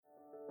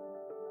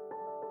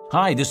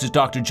Hi, this is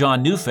Dr.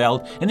 John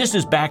Neufeld, and this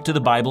is Back to the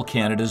Bible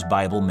Canada's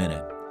Bible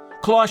Minute.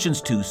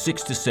 Colossians 2,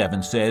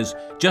 6-7 says,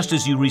 "Just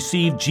as you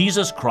received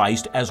Jesus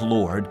Christ as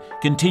Lord,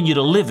 continue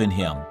to live in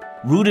Him,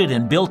 rooted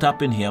and built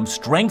up in Him,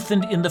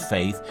 strengthened in the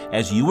faith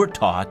as you were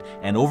taught,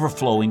 and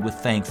overflowing with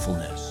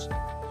thankfulness.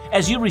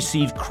 As you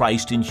received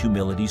Christ in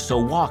humility, so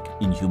walk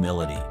in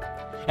humility.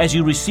 As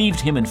you received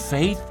Him in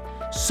faith,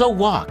 so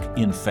walk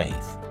in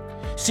faith."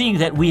 Seeing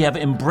that we have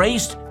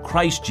embraced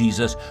Christ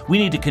Jesus, we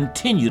need to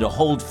continue to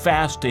hold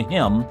fast to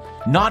Him,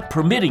 not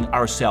permitting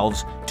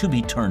ourselves to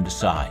be turned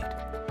aside.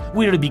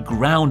 We are to be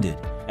grounded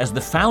as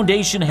the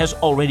foundation has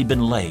already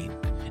been laid,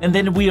 and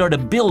then we are to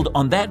build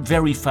on that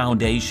very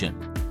foundation.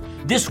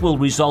 This will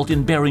result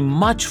in bearing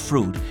much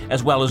fruit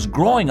as well as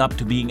growing up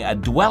to being a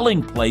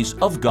dwelling place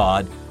of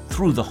God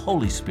through the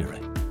Holy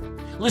Spirit.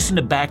 Listen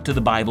to Back to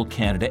the Bible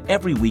Canada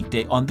every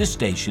weekday on this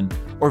station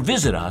or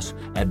visit us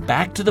at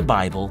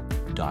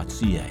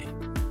backtothebible.ca.